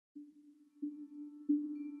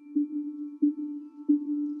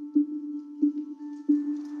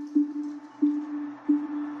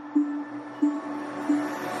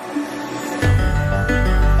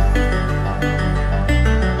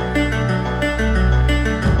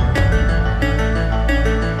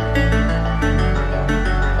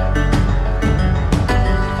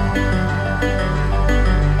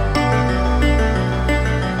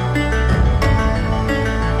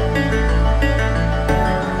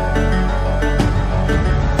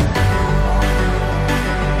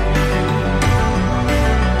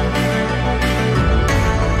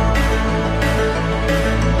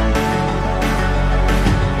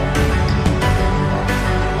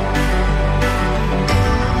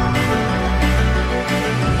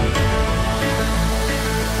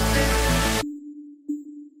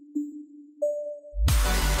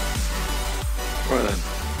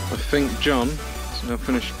think John is now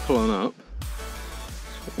finished pulling up.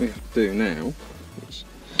 So what we have to do now is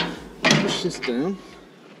push this down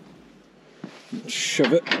and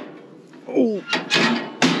shove it all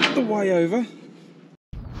the way over.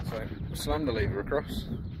 So slam the lever across.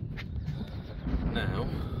 Now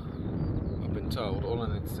I've been told all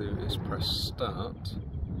I need to do is press start.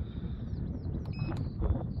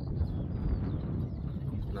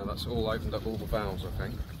 Now that's all opened up all the valves, I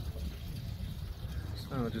think.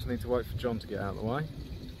 So I just need to wait for John to get out of the way.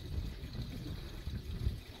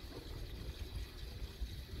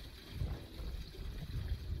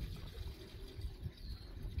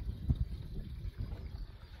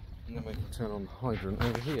 And then we can turn on the hydrant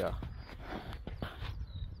over here.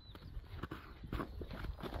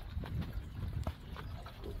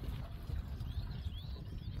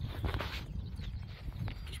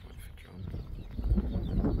 Just wait for John.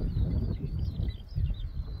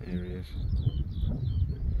 Here he is.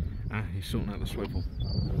 Ah, he's sorting out the swivel.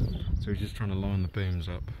 So he's just trying to line the booms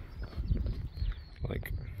up.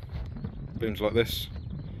 Like, booms like this,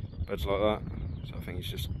 beds like that. So I think he's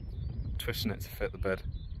just twisting it to fit the bed.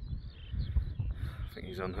 I think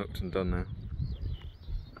he's unhooked and done now.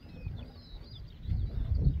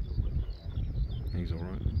 He's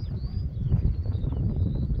alright.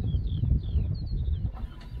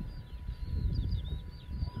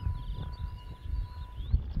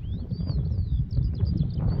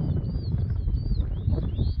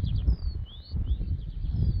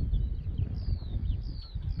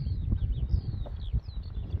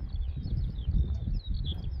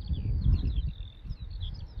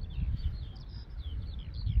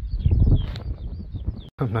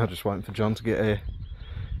 I'm now just waiting for John to get here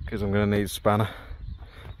because I'm going to need a spanner.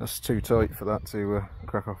 That's too tight for that to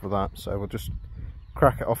crack off with that, so we'll just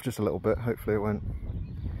crack it off just a little bit. Hopefully it won't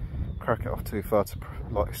crack it off too far to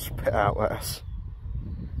like spit out at us.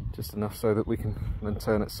 Just enough so that we can then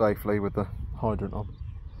turn it safely with the hydrant on.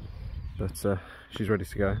 But she's ready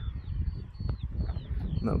to go.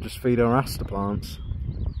 And that'll just feed our aster plants,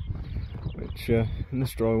 which in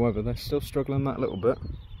this dry weather they're still struggling that little bit.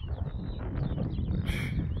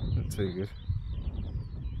 Too good,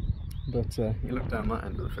 but you look down that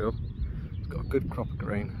end of the field, it's got a good crop of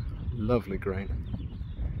green, lovely green,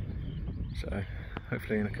 so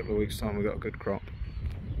hopefully in a couple of weeks time we've got a good crop,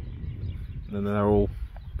 and then they're all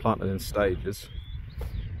planted in stages,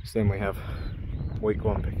 so then we have week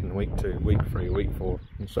 1 picking, week 2, week 3, week 4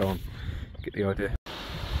 and so on. Get the idea.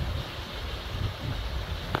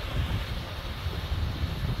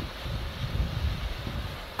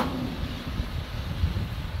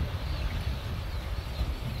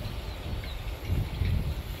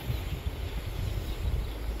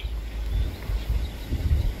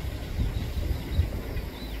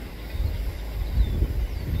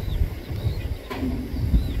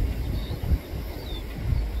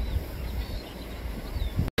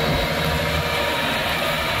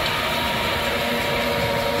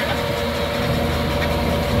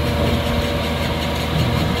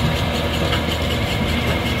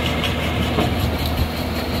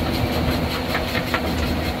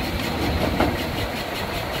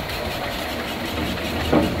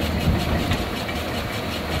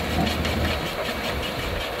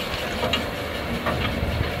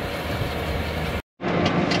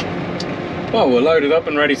 Well, we're loaded up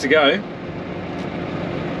and ready to go.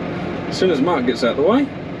 As soon as Mark gets out of the way.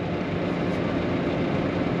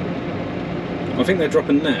 I think they're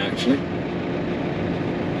dropping there actually.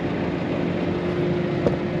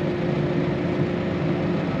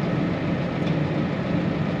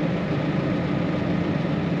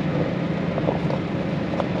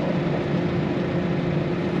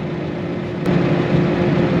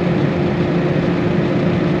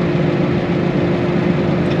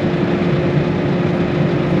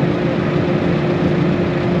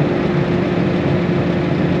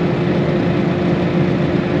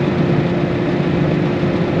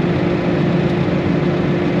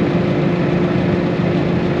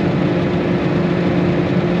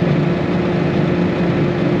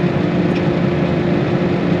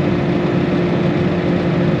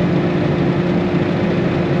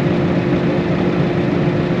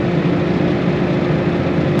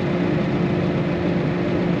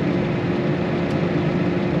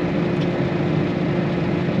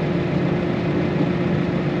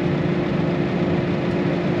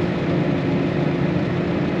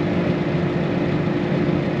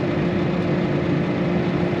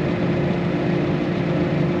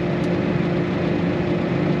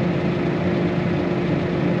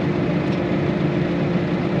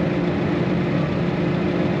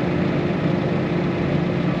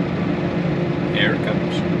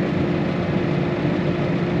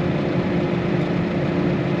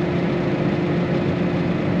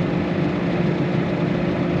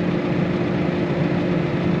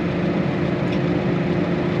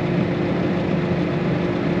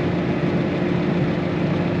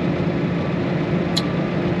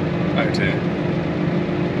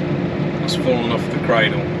 that's fallen off the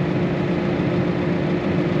cradle.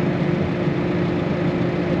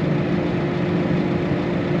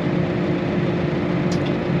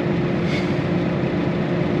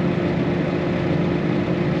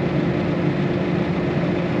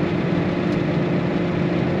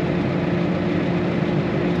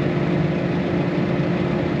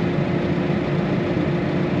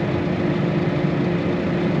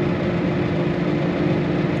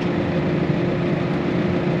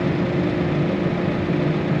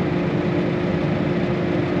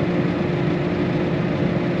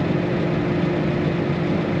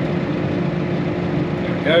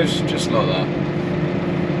 Goes just like that.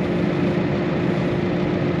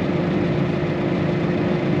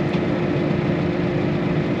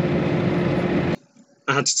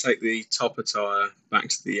 I had to take the topper tyre back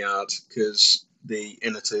to the yard because the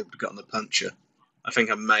inner tube had gotten the puncture. I think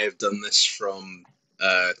I may have done this from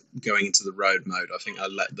going into the road mode. I think I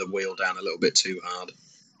let the wheel down a little bit too hard.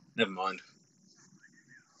 Never mind.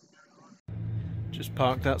 Just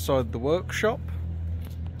parked outside the workshop.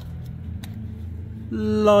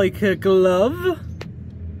 Like a glove.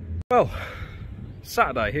 Well,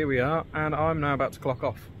 Saturday, here we are, and I'm now about to clock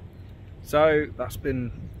off. So that's been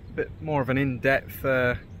a bit more of an in-depth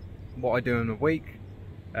what I do in a week.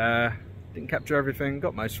 Didn't capture everything,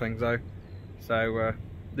 got most things though. So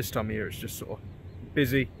this time of year it's just sort of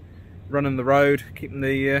busy, running the road, keeping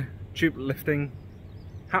the tube lifting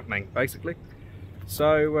happening basically.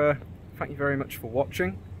 So thank you very much for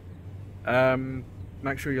watching.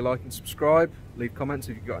 Make sure you like and subscribe, leave comments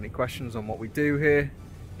if you've got any questions on what we do here.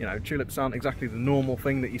 You know, tulips aren't exactly the normal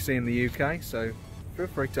thing that you see in the UK, so feel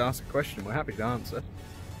free to ask a question, we're happy to answer.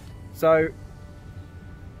 So,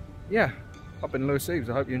 yeah, I've been Lewis Eves,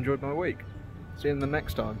 I hope you enjoyed my week. See you in the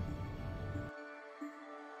next time.